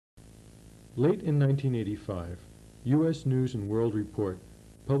Late in 1985, U.S. News & World Report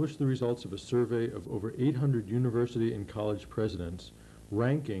published the results of a survey of over 800 university and college presidents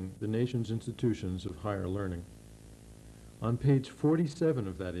ranking the nation's institutions of higher learning. On page 47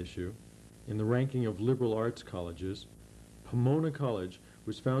 of that issue, in the ranking of liberal arts colleges, Pomona College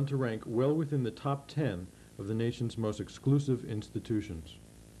was found to rank well within the top 10 of the nation's most exclusive institutions.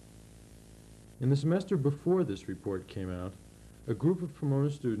 In the semester before this report came out, a group of Pomona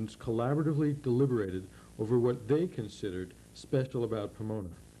students collaboratively deliberated over what they considered special about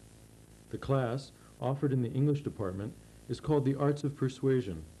Pomona. The class, offered in the English department, is called the Arts of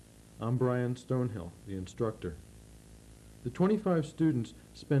Persuasion. I'm Brian Stonehill, the instructor. The 25 students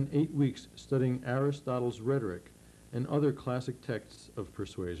spent 8 weeks studying Aristotle's rhetoric and other classic texts of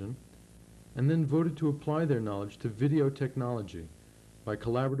persuasion, and then voted to apply their knowledge to video technology by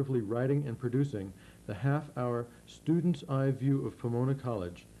collaboratively writing and producing the half-hour student's eye view of Pomona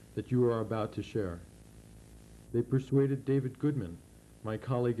College that you are about to share. They persuaded David Goodman, my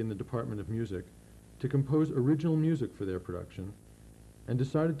colleague in the Department of Music, to compose original music for their production, and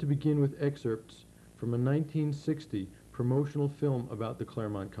decided to begin with excerpts from a 1960 promotional film about the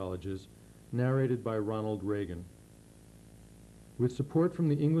Claremont colleges, narrated by Ronald Reagan. With support from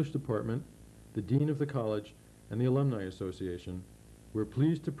the English department, the Dean of the College, and the Alumni Association, we're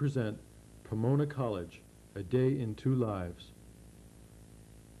pleased to present Pomona College, A Day in Two Lives.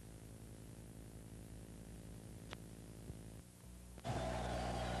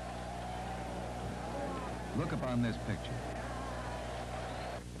 Look upon this picture.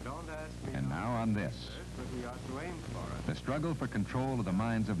 Don't ask me And now on this. but we ought to aim for it. The struggle for control of the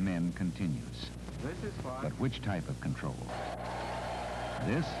minds of men continues. This is why. But which type of control?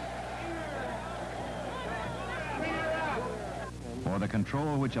 This? Or the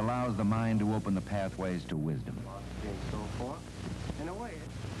control which allows the mind to open the pathways to wisdom? And so forth. In a way,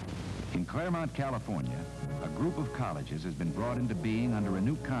 In Claremont, California, a group of colleges has been brought into being under a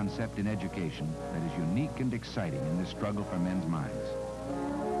new concept in education that is unique and exciting in this struggle for men's minds.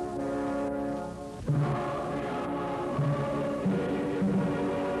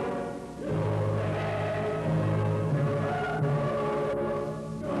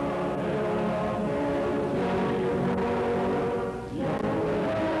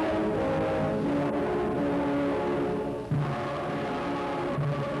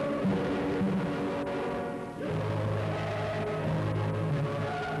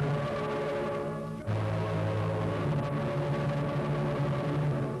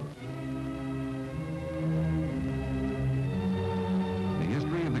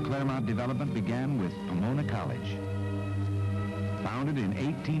 Development began with Pomona College. Founded in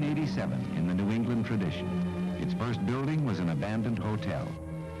 1887 in the New England tradition, its first building was an abandoned hotel.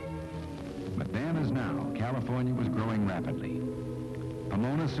 But then as now, California was growing rapidly.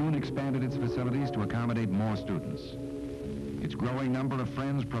 Pomona soon expanded its facilities to accommodate more students. Its growing number of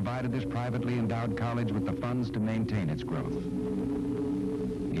friends provided this privately endowed college with the funds to maintain its growth.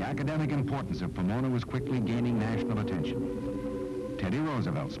 The academic importance of Pomona was quickly gaining national attention. Teddy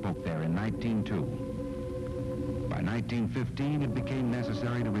Roosevelt spoke there in 1902. By 1915, it became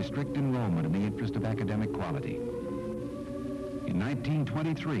necessary to restrict enrollment in the interest of academic quality. In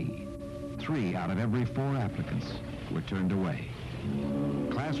 1923, 3 out of every 4 applicants were turned away.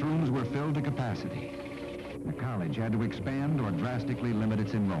 Classrooms were filled to capacity. The college had to expand or drastically limit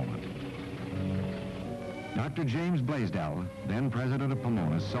its enrollment. Dr. James Blaisdell, then president of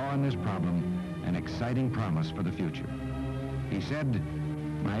Pomona, saw in this problem an exciting promise for the future. He said,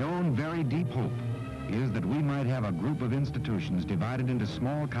 "My own very deep hope is that we might have a group of institutions divided into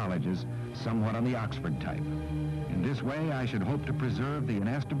small colleges somewhat on the Oxford type. In this way, I should hope to preserve the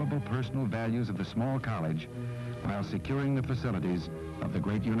inestimable personal values of the small college while securing the facilities of the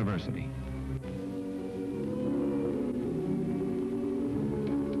great university."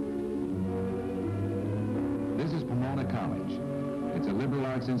 This is Pomona College. It's a liberal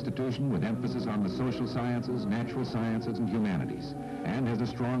arts institution with emphasis on the social sciences, natural sciences, and humanities, and has a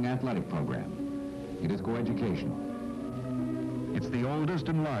strong athletic program. It is coeducational. It's the oldest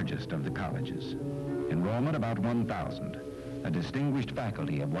and largest of the colleges. Enrollment about 1,000, a distinguished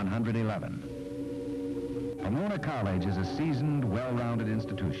faculty of 111. Pomona College is a seasoned, well-rounded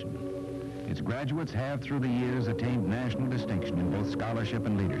institution. Its graduates have, through the years, attained national distinction in both scholarship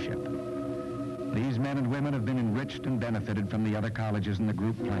and leadership. These men and women have been enriched and benefited from the other colleges in the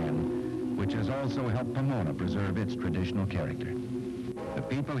group plan, which has also helped Pomona preserve its traditional character. The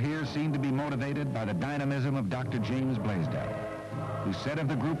people here seem to be motivated by the dynamism of Dr. James Blaisdell, who said of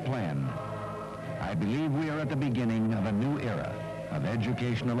the group plan, "I believe we are at the beginning of a new era of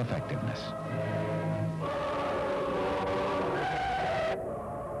educational effectiveness."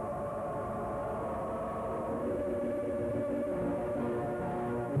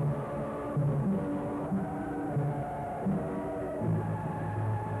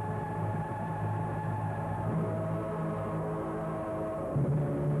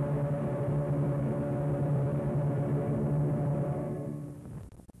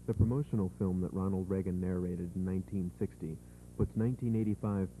 promotional film that Ronald Reagan narrated in 1960 puts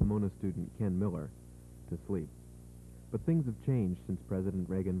 1985 Pomona student Ken Miller to sleep. But things have changed since President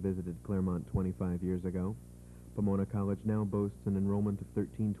Reagan visited Claremont 25 years ago. Pomona College now boasts an enrollment of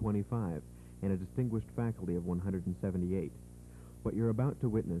 1325 and a distinguished faculty of 178. What you're about to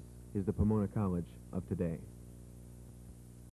witness is the Pomona College of today.